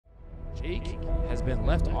Jake has been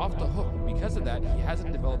left off the hook. Because of that, he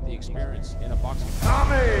hasn't developed the experience in a boxing.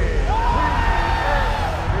 Tommy!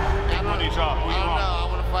 I don't know. I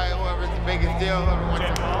want to fight whoever's the biggest deal,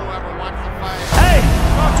 whoever wants to fight. Hey!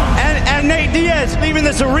 And Nate Diaz leaving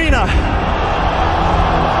this arena.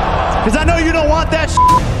 Because I know you don't want that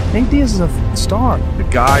shit. Nate Diaz is a star. The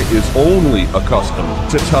guy is only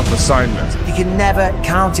accustomed to tough assignments. You can never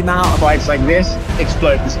count him out. Fights like this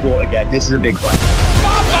explode the sport again. This is a big fight.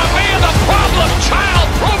 Mamma Mia, the problem child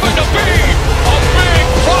proven to be a big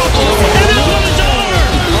problem. And this one is over.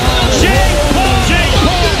 Jake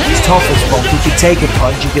Paul. He's tough as fuck. He can take a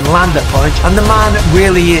punch, he can land a punch, and the man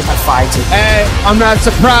really is a fighter. Hey, I'm not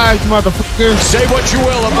surprised, motherfucker. Say what you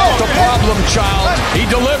will about the problem child. He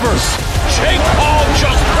delivers. Jake Paul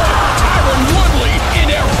just put Tyron Woodley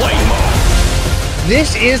in airplane mode.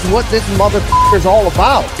 This is what this motherfucker's all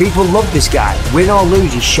about. People love this guy. Win or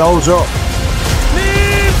lose, he shows up.